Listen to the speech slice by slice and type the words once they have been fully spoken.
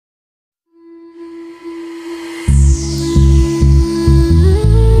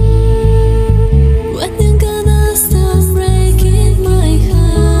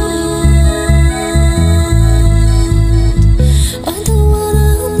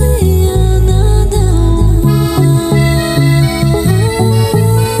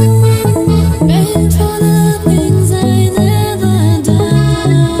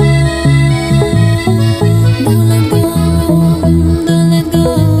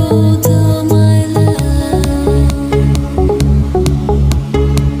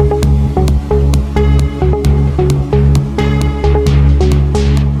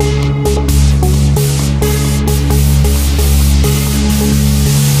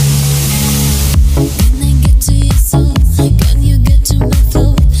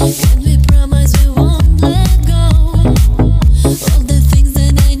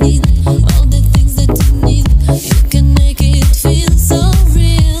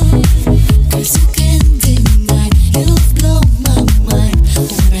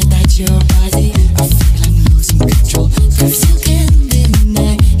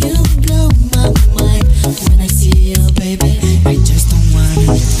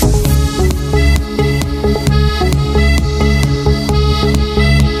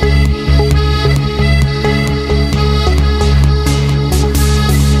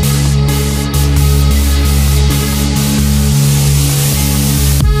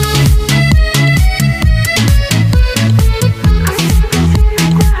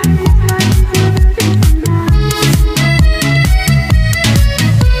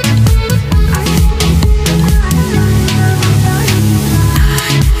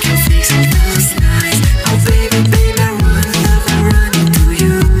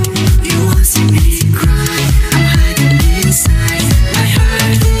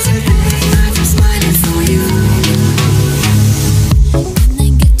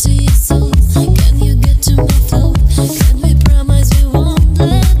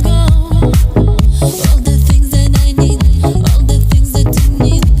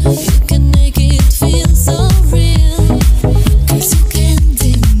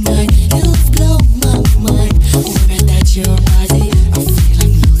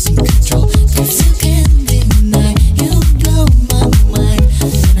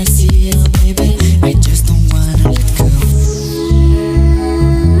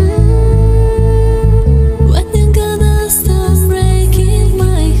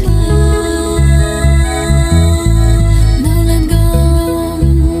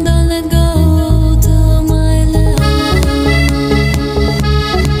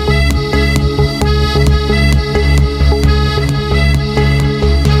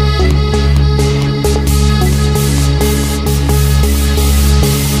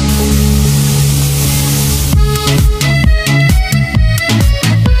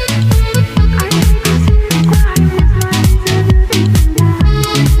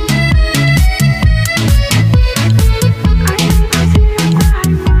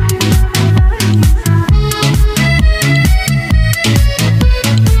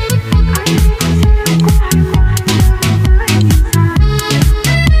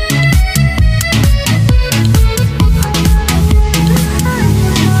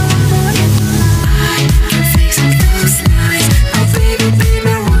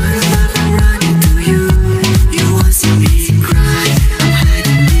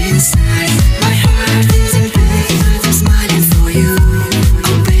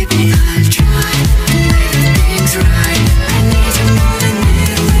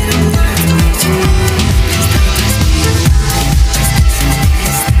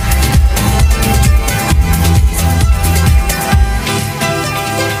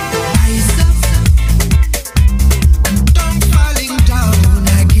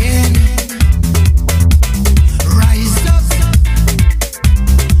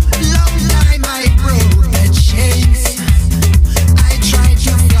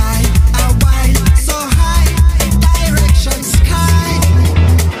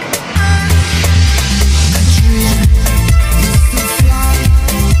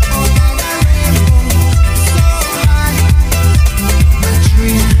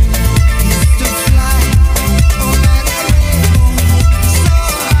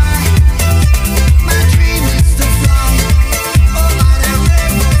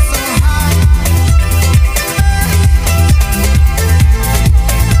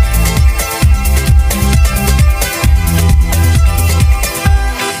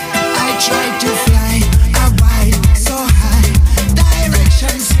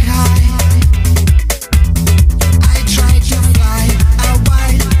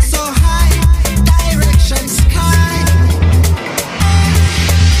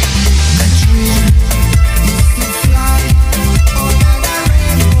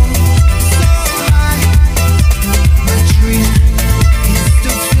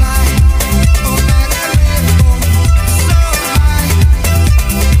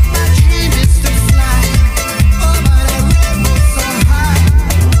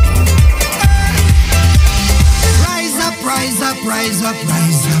rise up,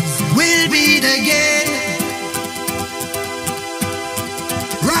 rise up. We'll beat again.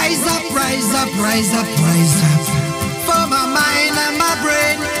 Rise up, rise up, rise up, rise up. For my mind and my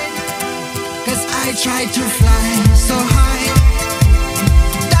brain. 'Cause I try to fly so high.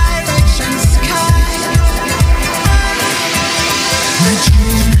 Direction sky. My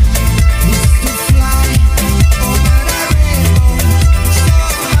dream is to fly over the rainbow so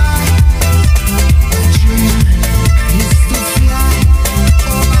high. My dream is to fly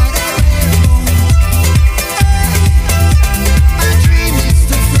over the rainbow. My dream is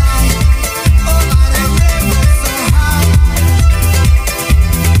to fly over the rainbow so high.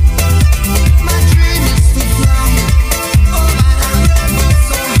 My dream is to fly over the rainbow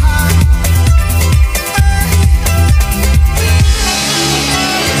so high.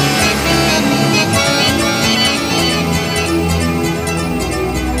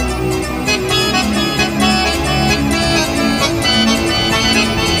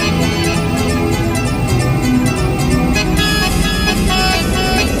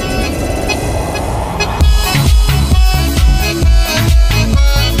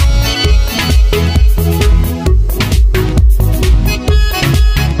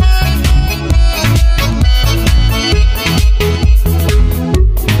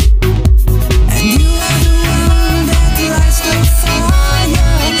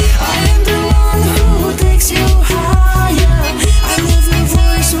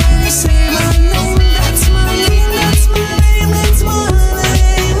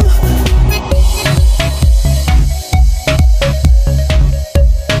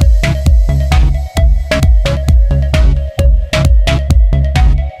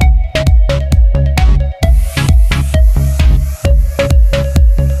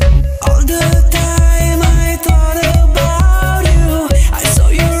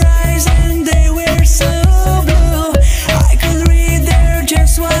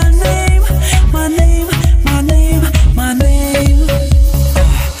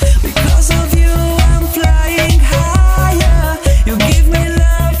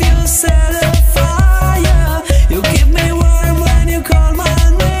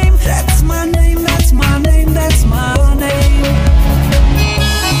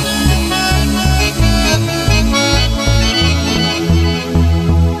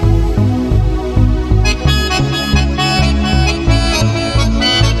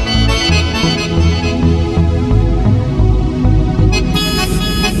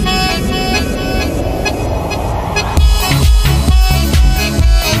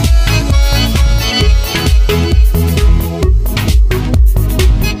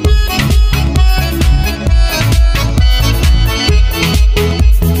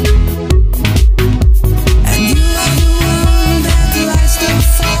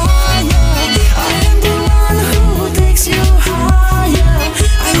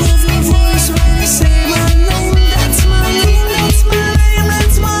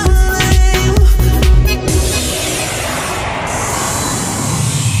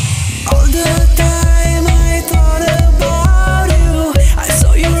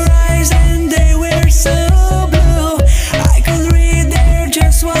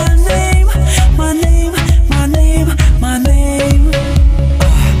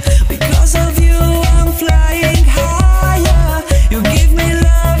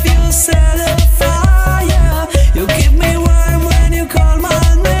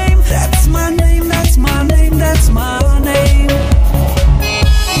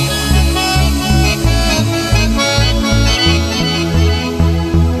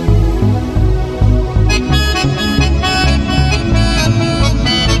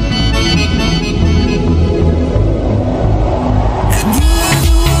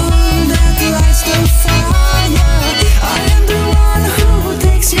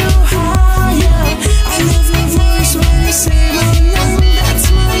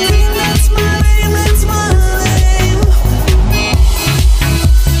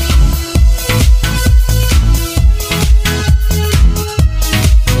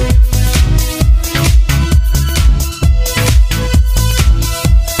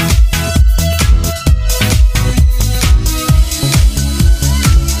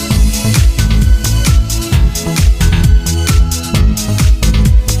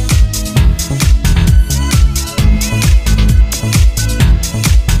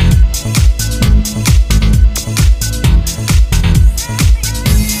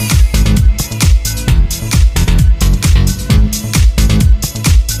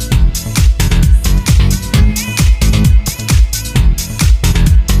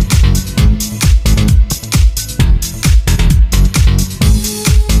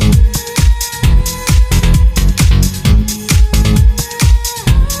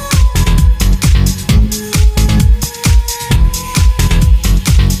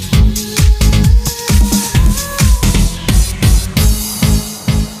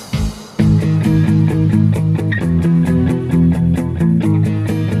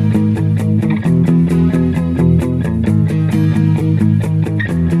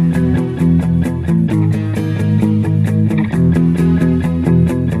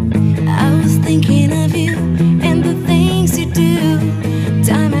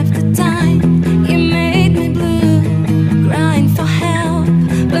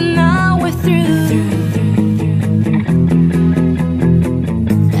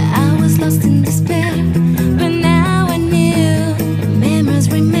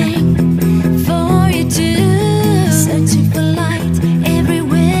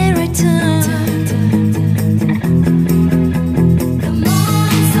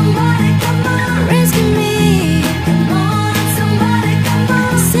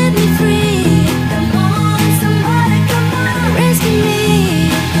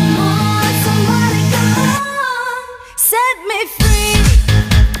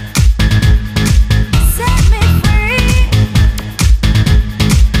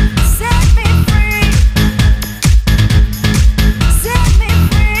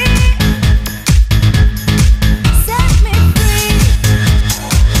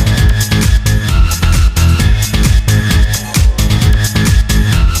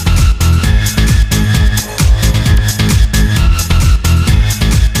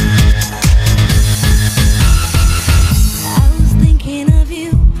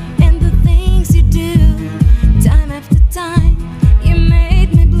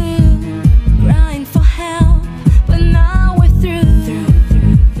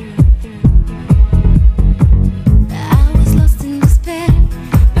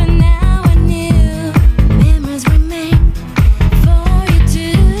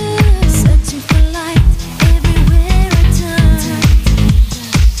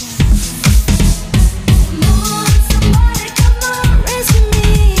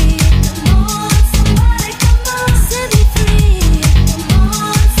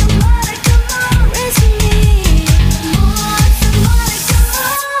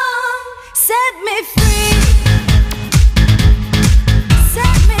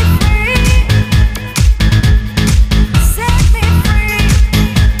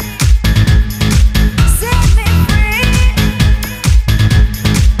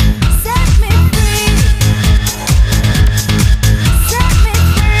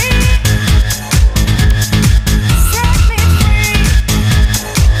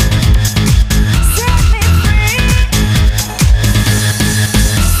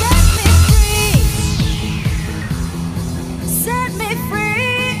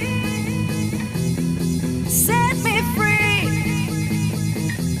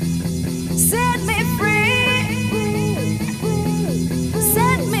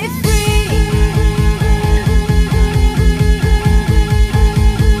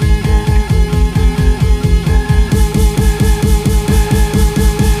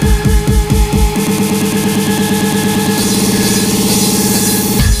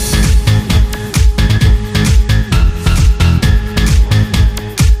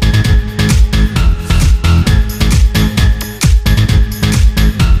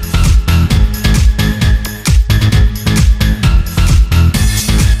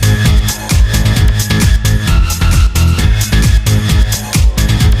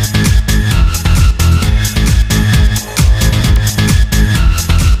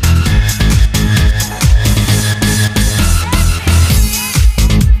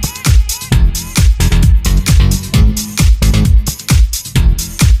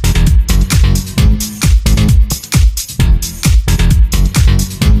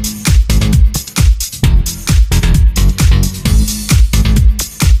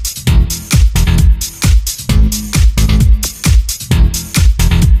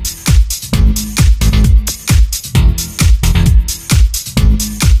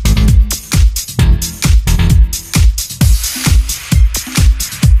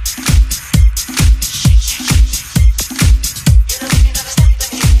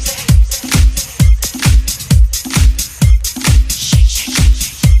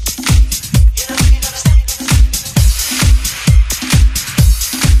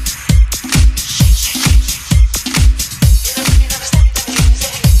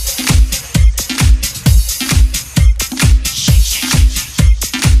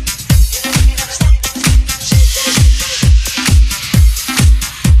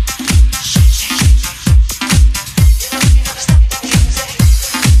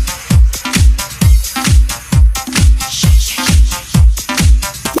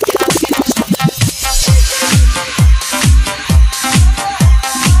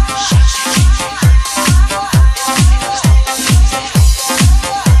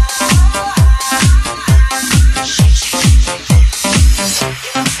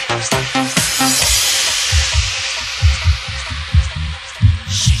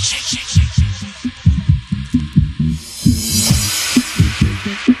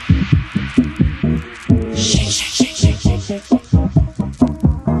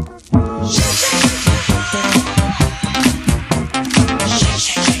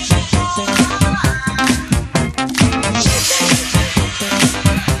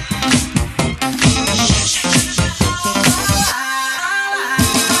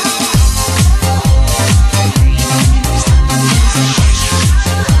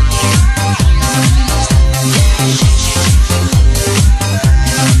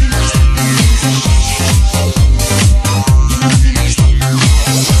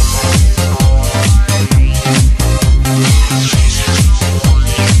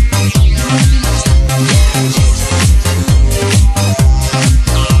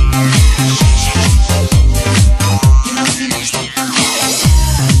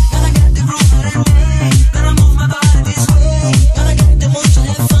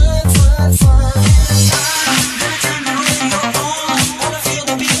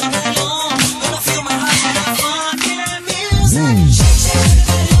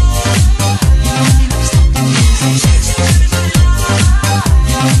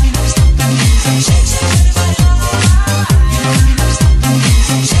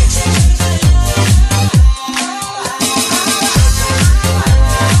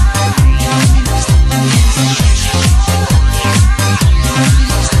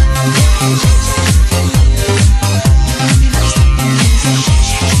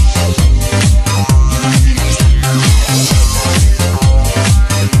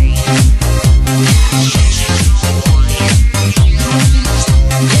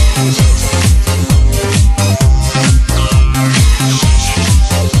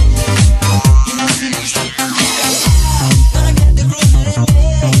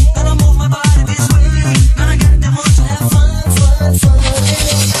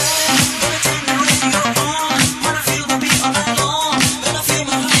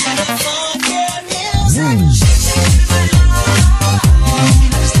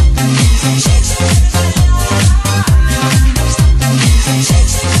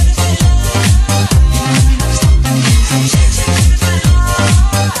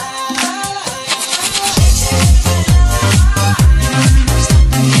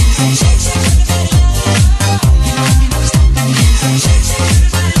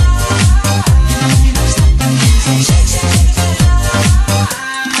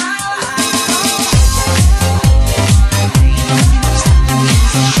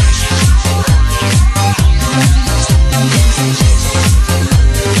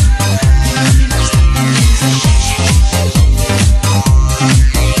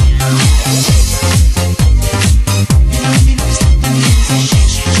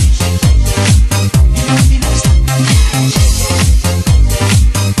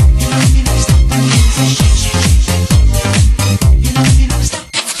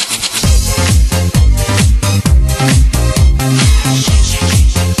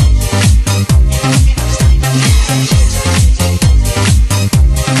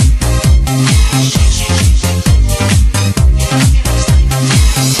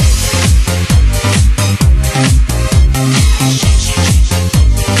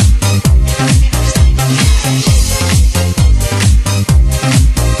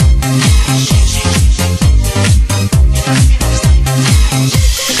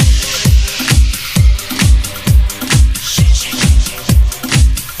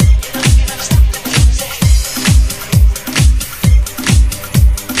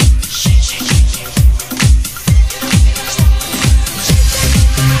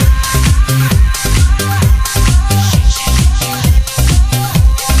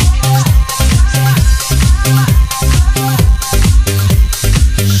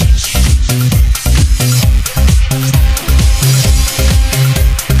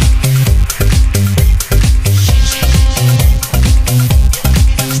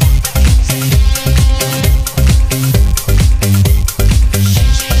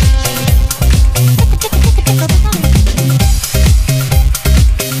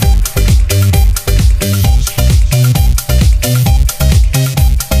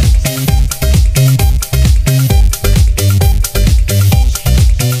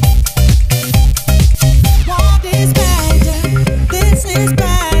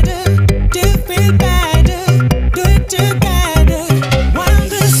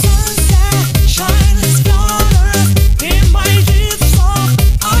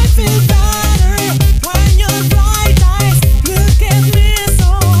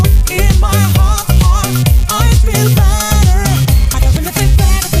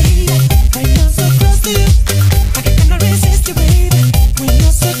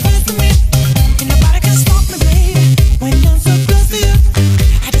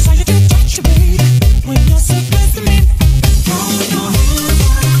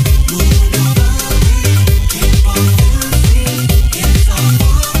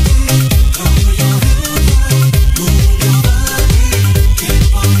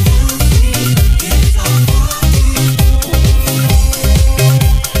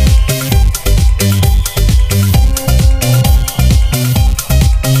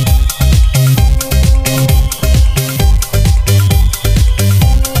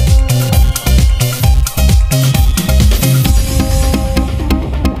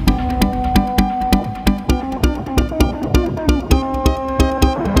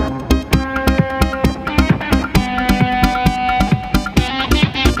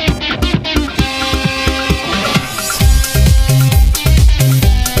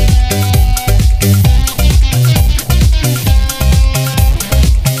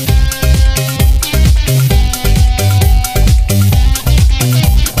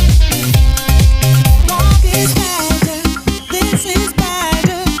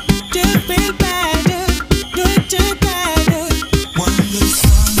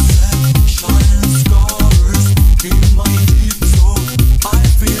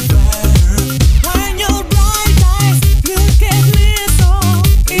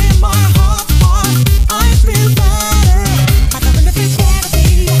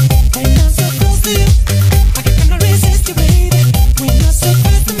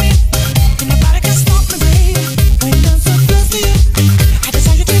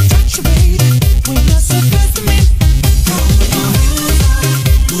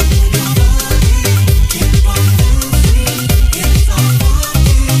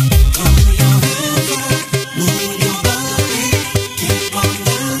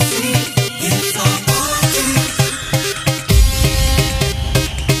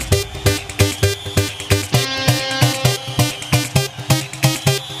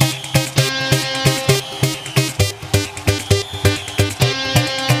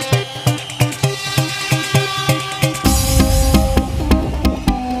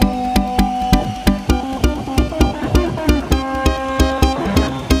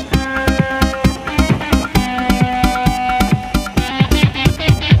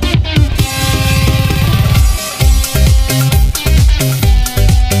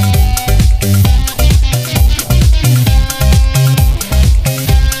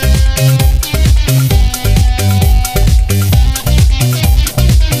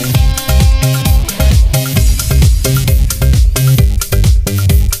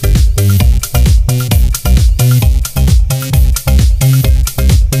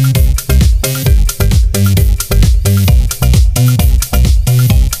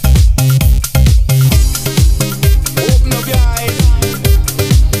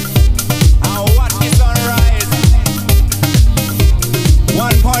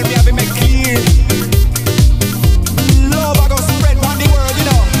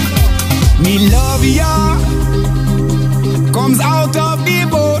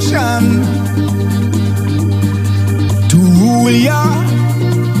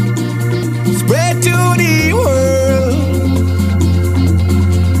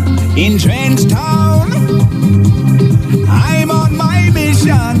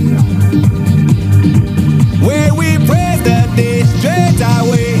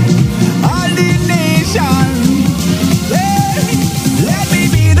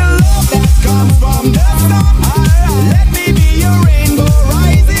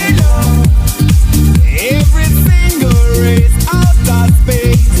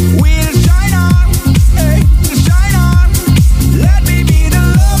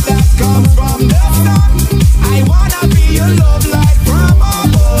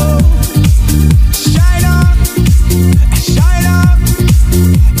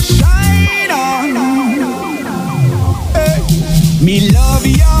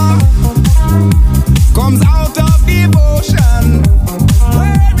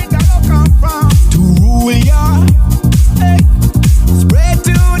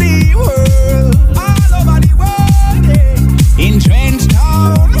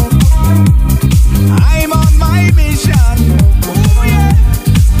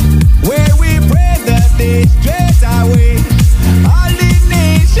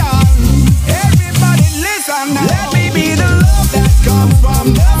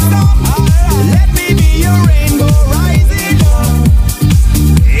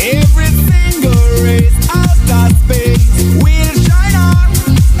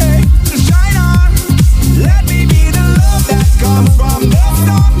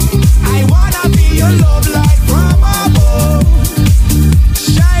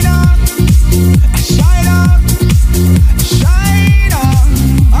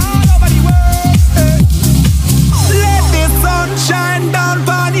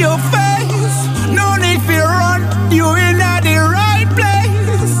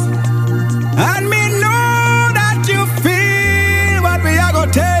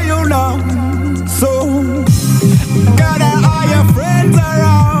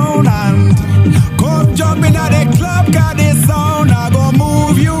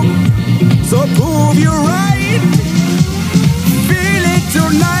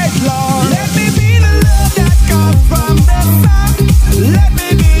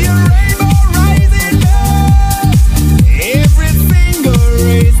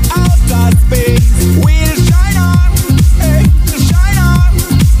 race outer space. We'll shine on, hey, shine on.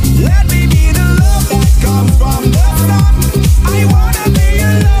 Let me be the love that comes from the sun. I wanna be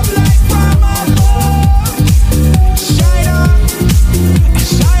your love light from above. Shine on,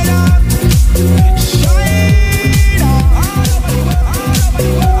 shine on, shine on.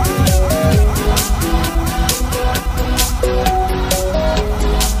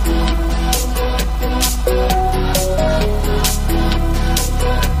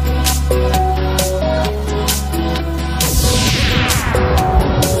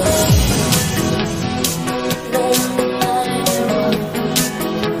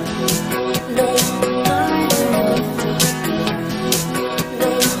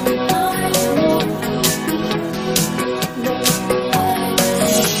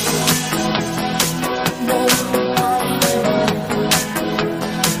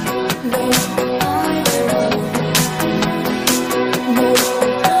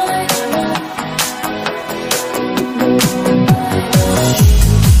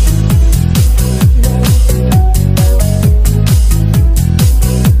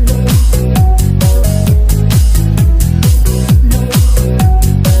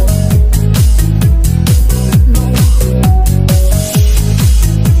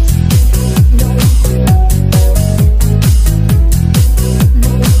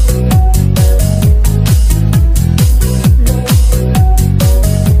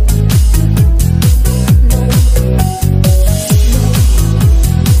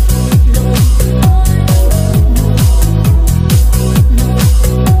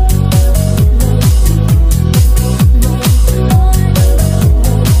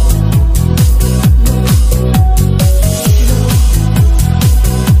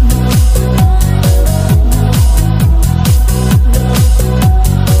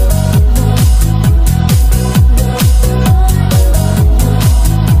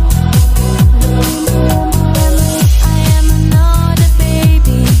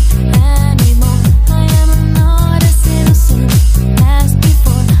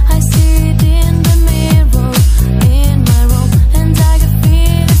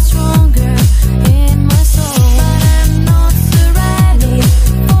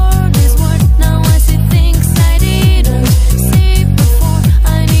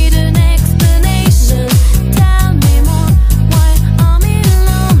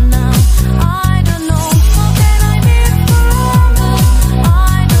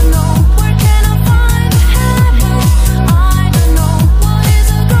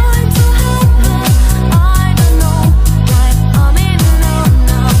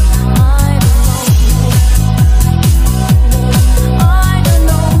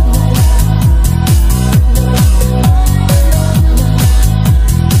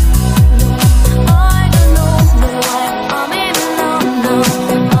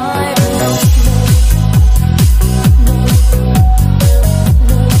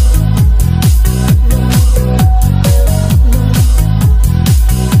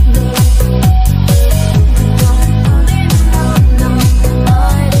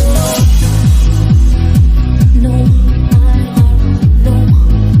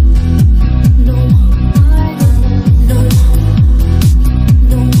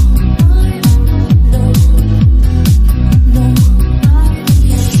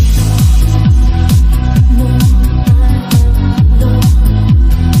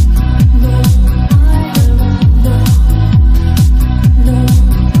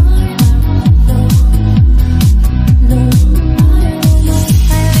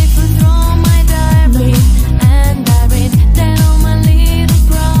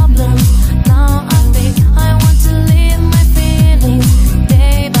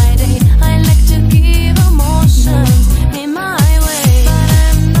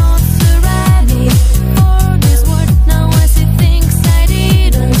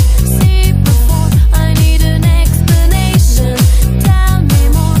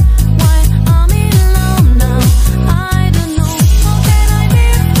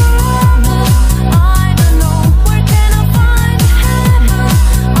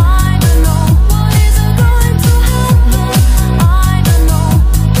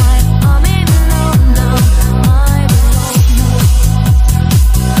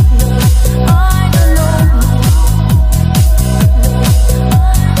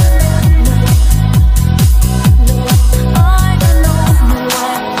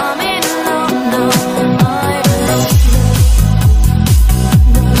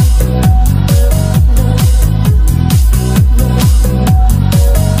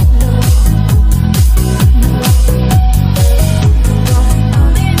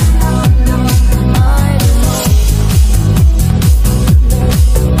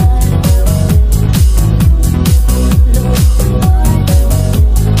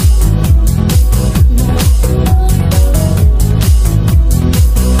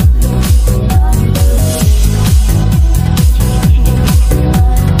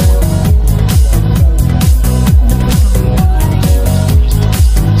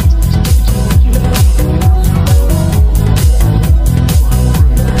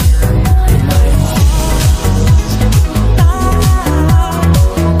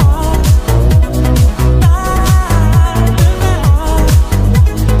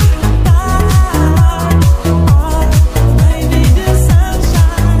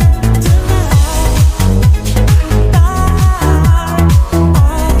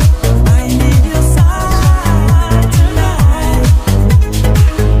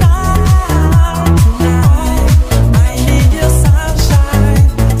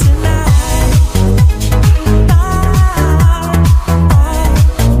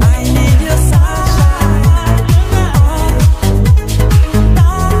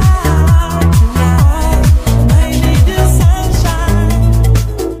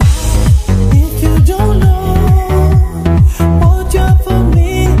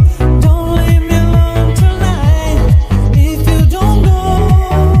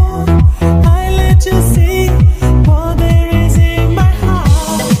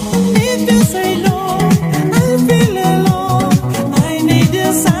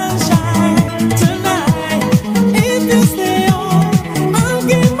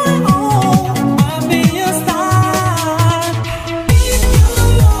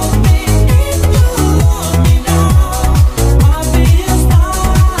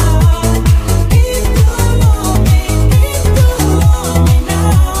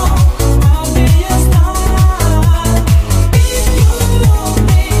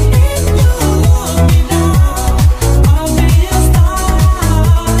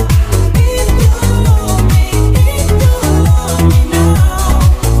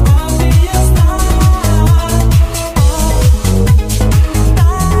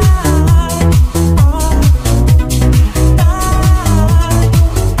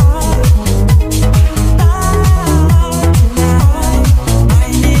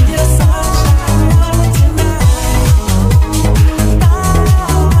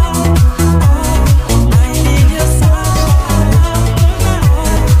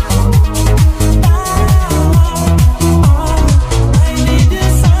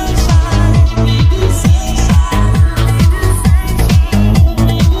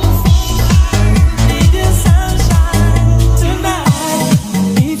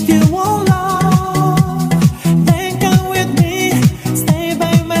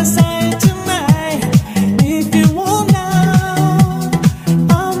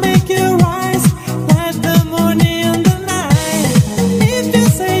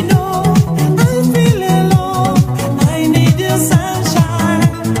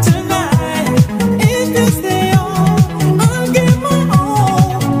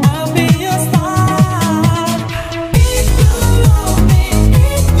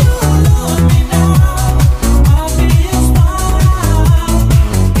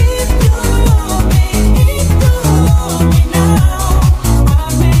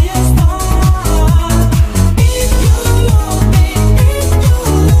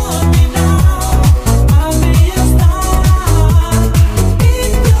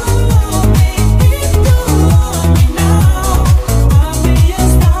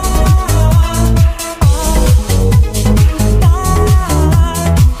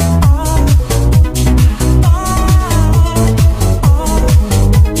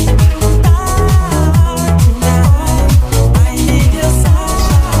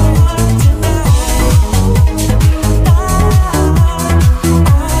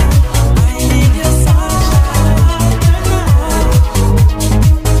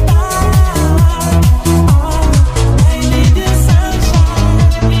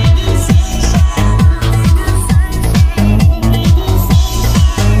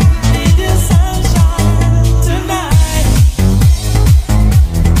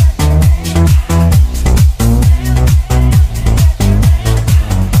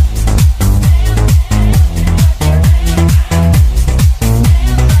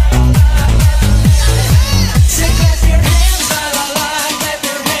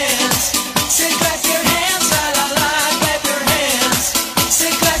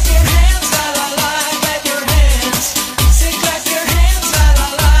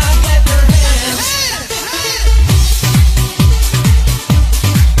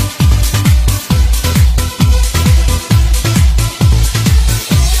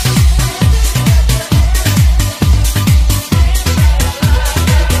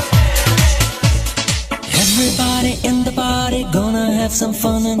 Everybody in the party gonna have some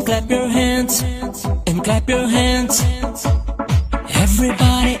fun and clap your hands, and clap your hands.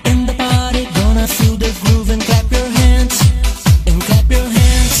 Everybody in the party gonna feel the groove and clap your hands, and clap your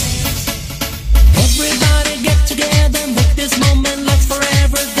hands. Everybody get together, make this moment last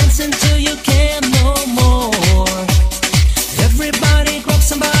forever, dance until you can't no more. Everybody grab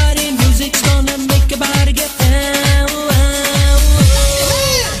somebody, music's gonna make your body get down.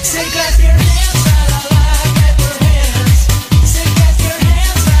 Say clap your hands, la la la, clap your hands. Say clap your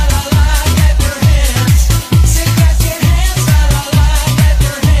hands, la la la, clap your hands. Say clap your hands, la la la, clap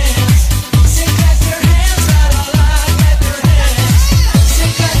your hands. Say clap your hands, la la la, clap your hands. Say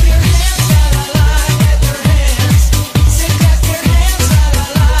clap your hands, la la la, clap your hands. Say clap your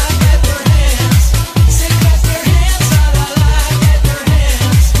hands, la la la, clap your hands. Say clap your hands, la la la, clap your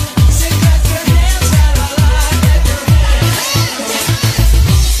hands. Say clap your hands, la la la, clap your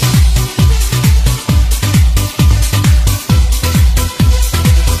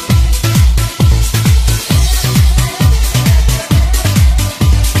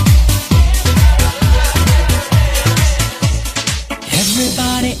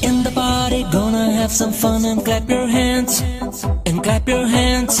Everybody in the party gonna have some fun and clap your hands, and clap your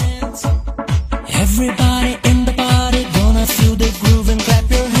hands. Everybody in the party gonna feel the groove and clap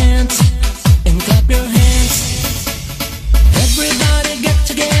your hands, and clap your hands. Everybody get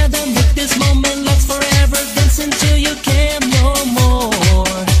together, make this moment last forever, dance until you can't no more.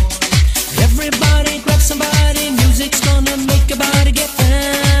 Everybody grab somebody, music's gonna make your body get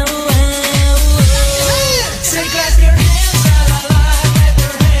down. Say clap your hands, la la la, clap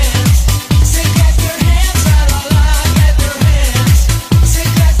your hands. Say clap your hands, la la la, clap your hands. Say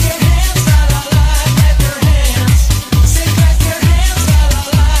clap your hands, la la la, clap your hands. Say clap your hands, la la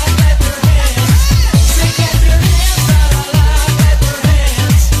la, clap your hands. Say clap your hands, la la la, clap your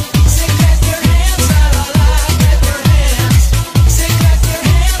hands. Say clap your hands, la la la, clap your hands. Say clap your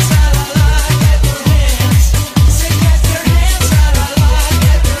hands, la la la, clap your hands. Say clap your hands, la la la,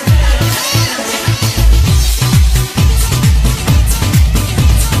 clap your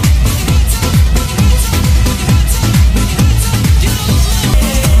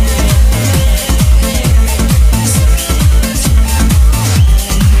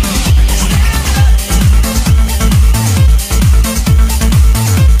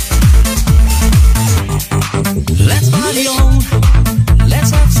Let's party on,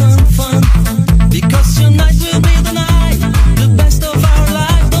 let's have some fun, because tonight will be the night, the best of our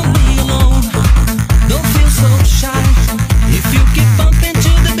life. Don't be alone, don't feel so shy. If you keep bumping to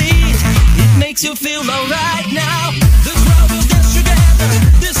the beat, it makes you feel alright now. The crowd will dance together,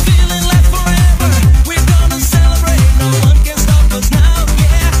 this feeling lasts forever. We're gonna celebrate, no one can stop us now,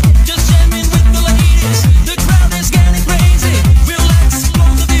 yeah. Just jamming with the ladies, the crowd is getting crazy. We'll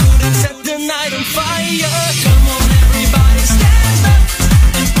explode the building, set the night on fire. Come on everybody, stand up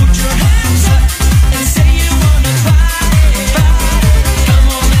and put your hands up and say you wanna party. Come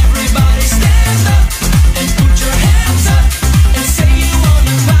on everybody, stand up and put your hands up and say you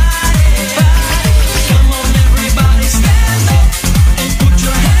wanna party. Come on everybody, stand up and put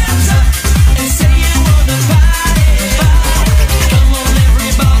your hands up and say you wanna party. Come on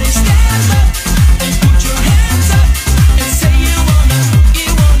everybody, stand up and put your hands up and say you wanna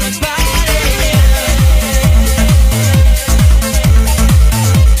party.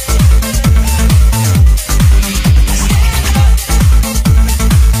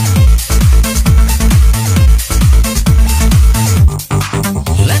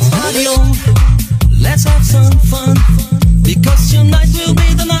 Let's party on, let's have some fun, because tonight will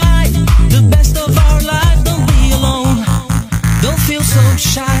be the night, the best of our life. Don't be alone, don't feel so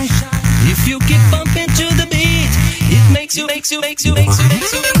shy. If you keep bumping to the beat, it makes you. The crowd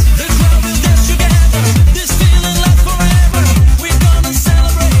will dance together, this feeling lasts forever. We're gonna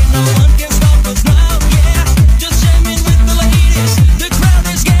celebrate, no one can stop us now, yeah. Just jamming with the ladies, the crowd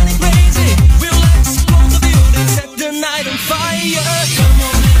is getting crazy. We'll explode the building, set the night on fire. Come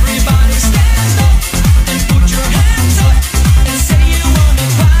on everybody, stand up and put your hands up and say you wanna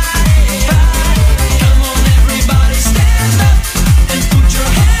party. Come on everybody, stand up and put your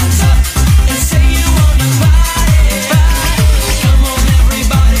hands up and say you wanna party. Come on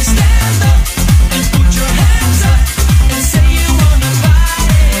everybody, stand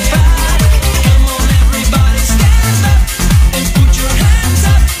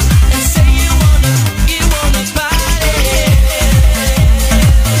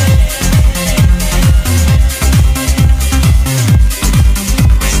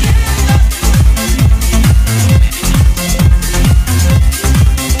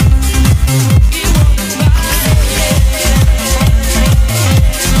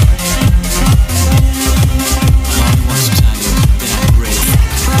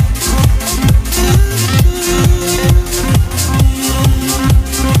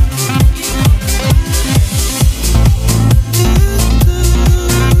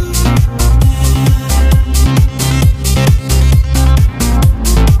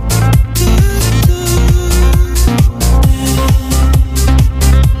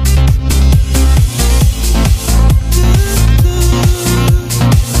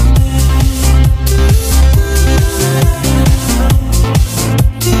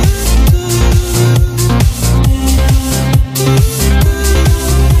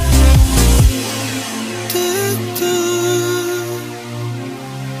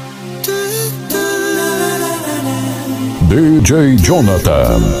DJ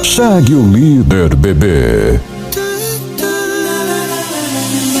Jhonathan, segue o líder, bebê.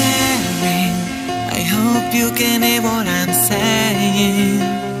 Mary, I hope you can hear what I'm saying.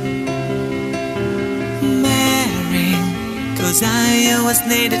 Mary, 'cause I always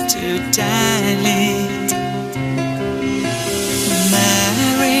needed to tell it.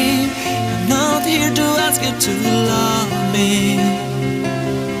 Mary, I'm not here to ask you to love me.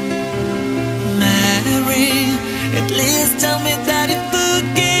 Mary, at least tell me that you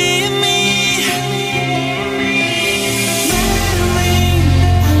forgive me. Mary,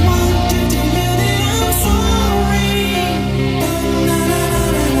 I want to tell you that I'm sorry.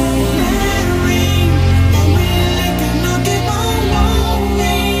 Mary, I really cannot keep on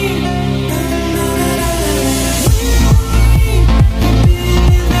worrying. I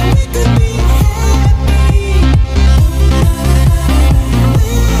believe that we could be happy.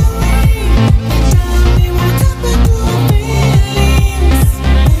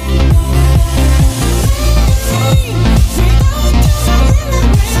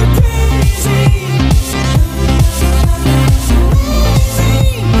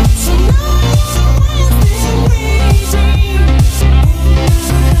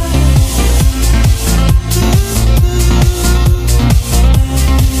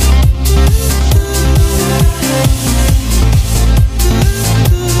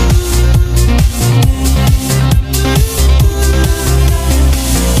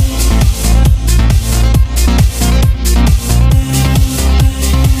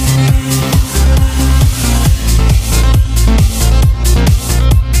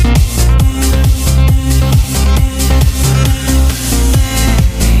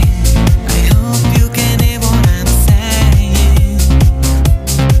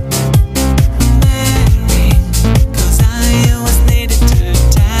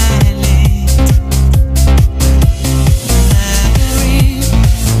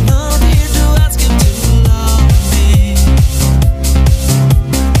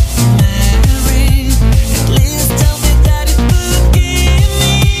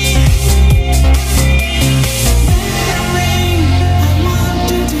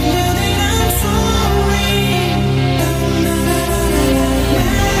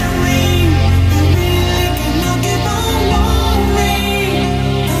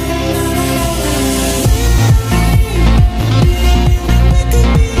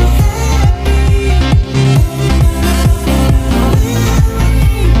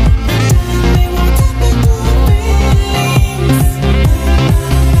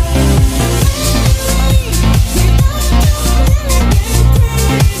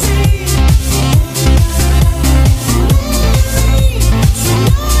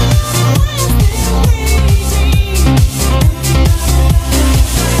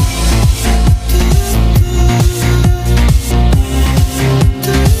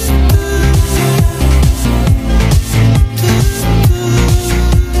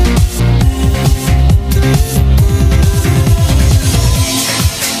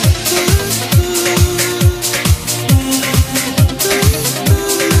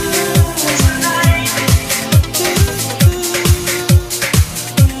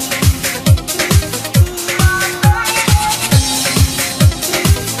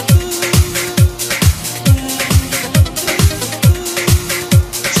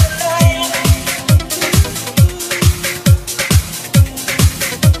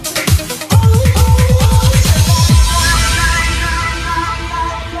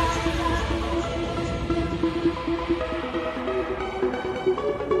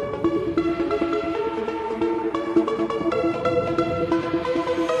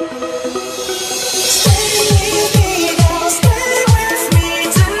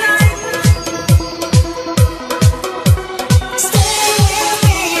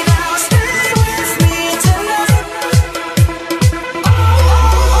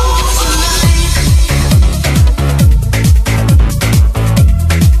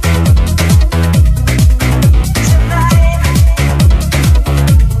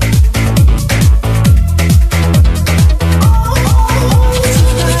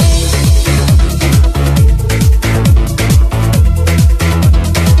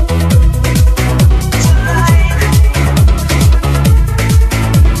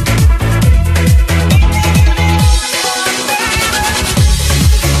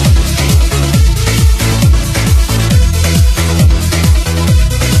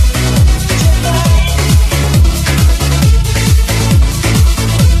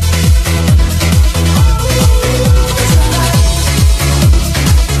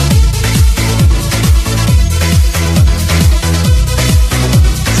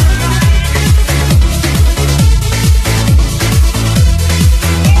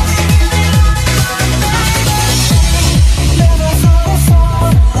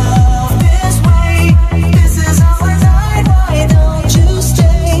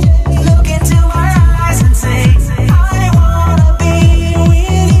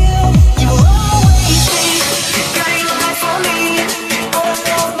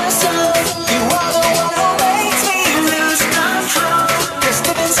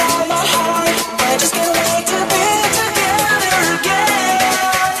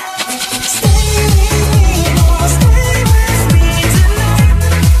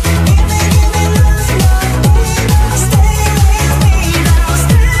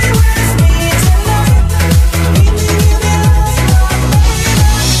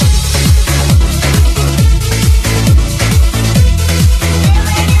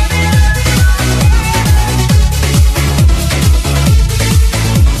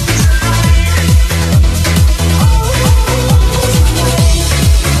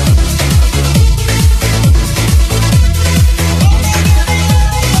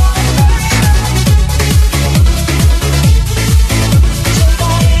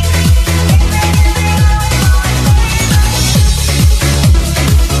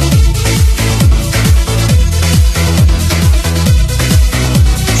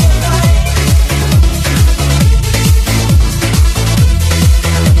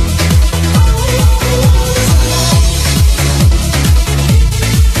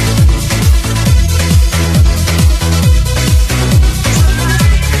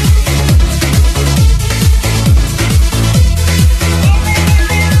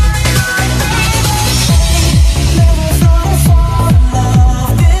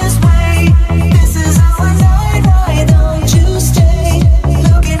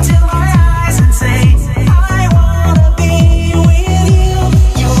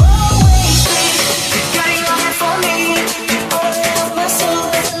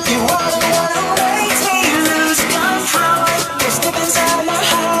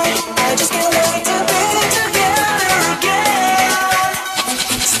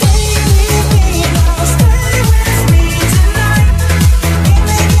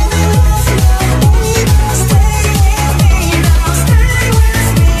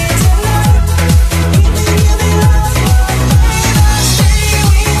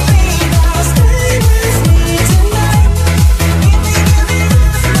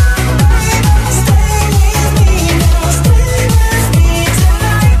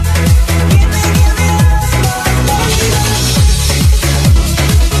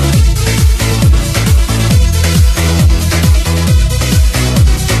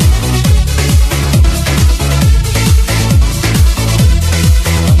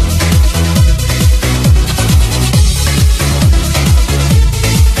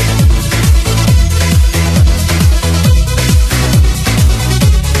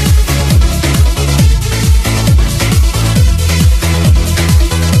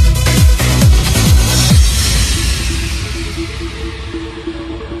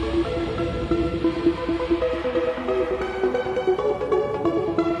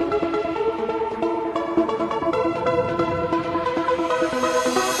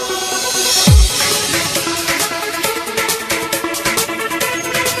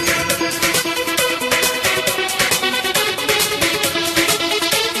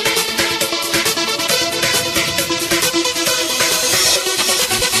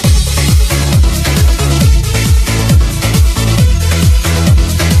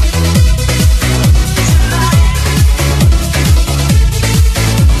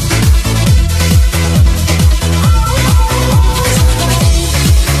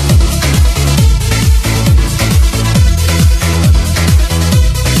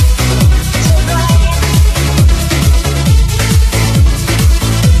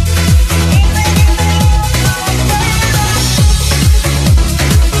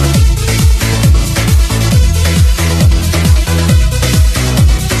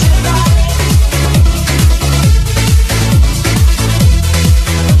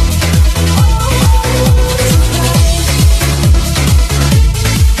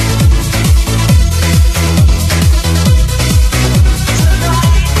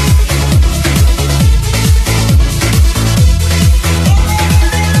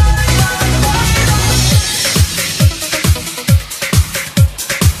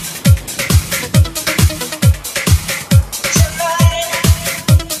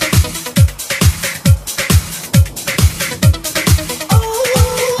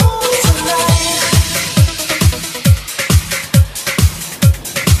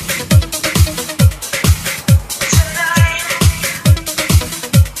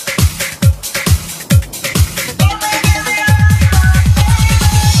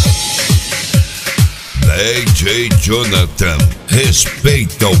 DJ Jhonathan,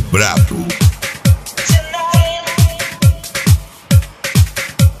 respeita o brabo.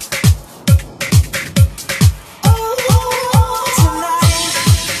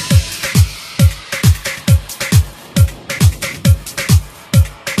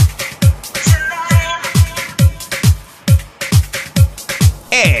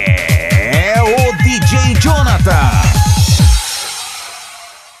 É o DJ Jhonathan.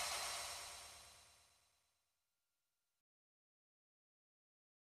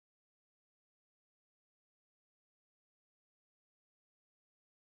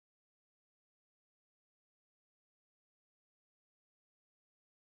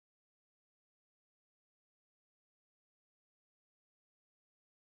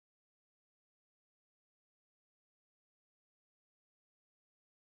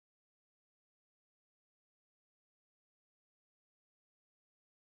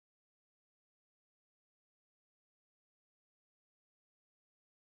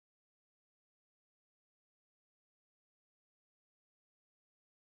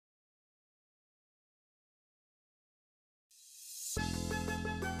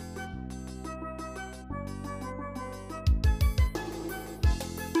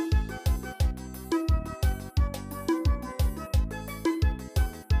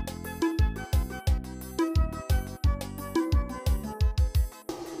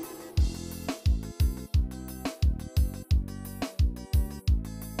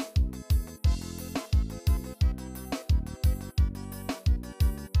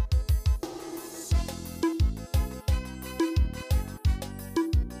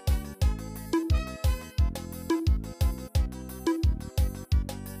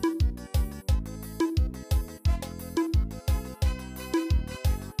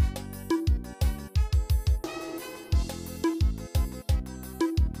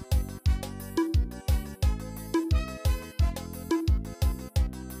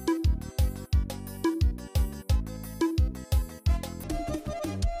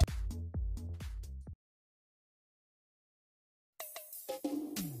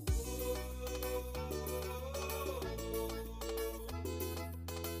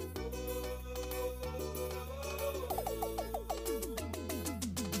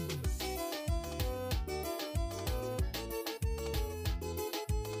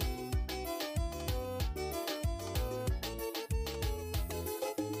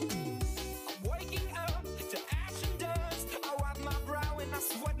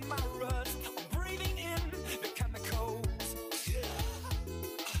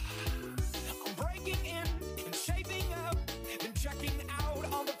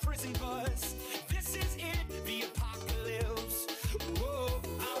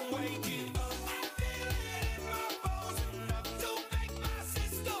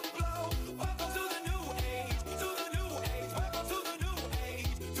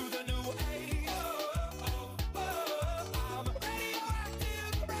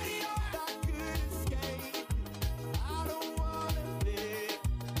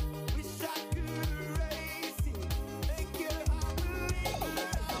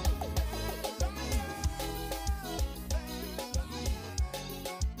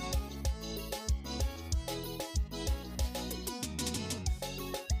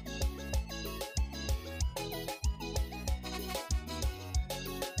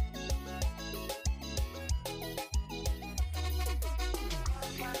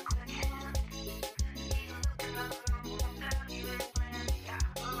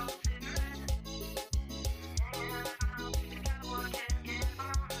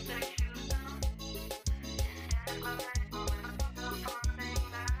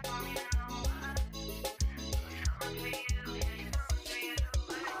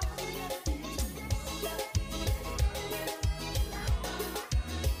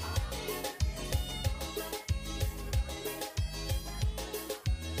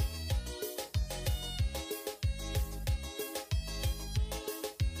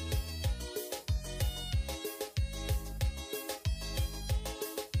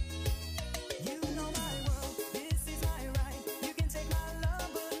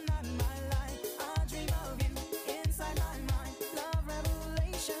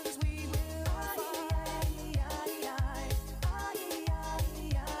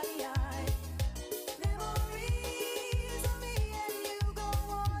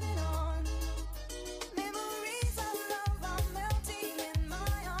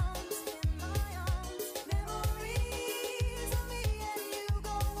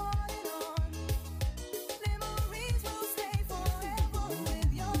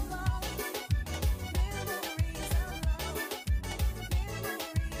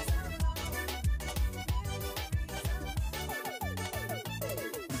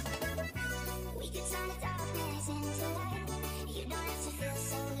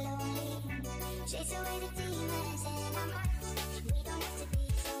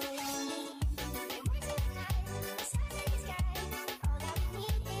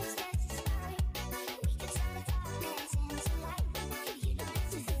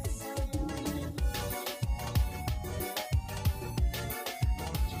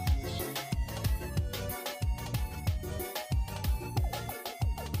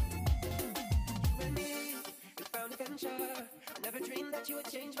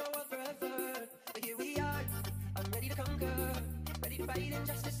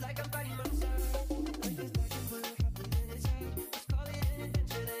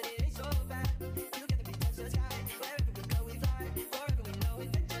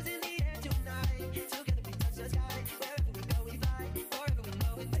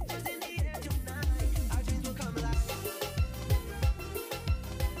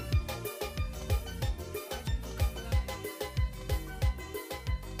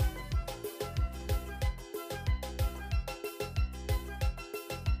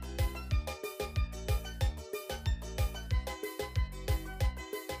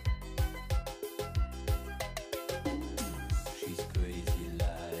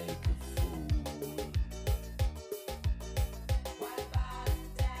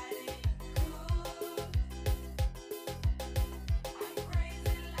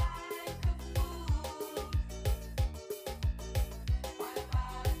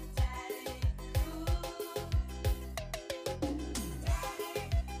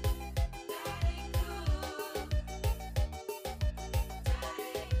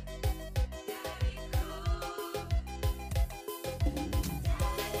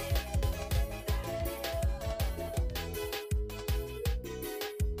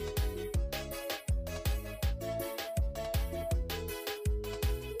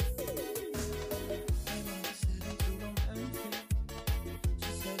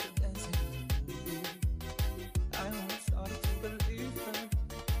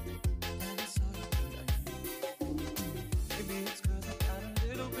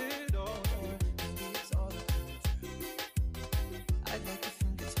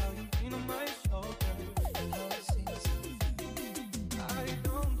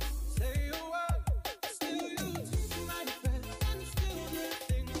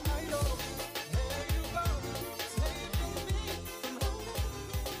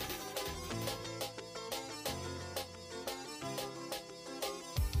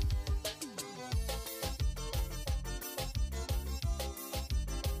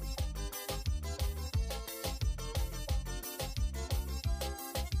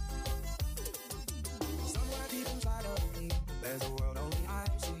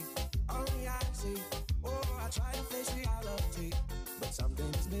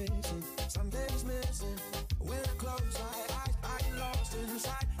 Something's missing. When I close my eyes, I get lost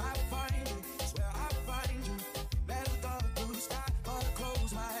inside.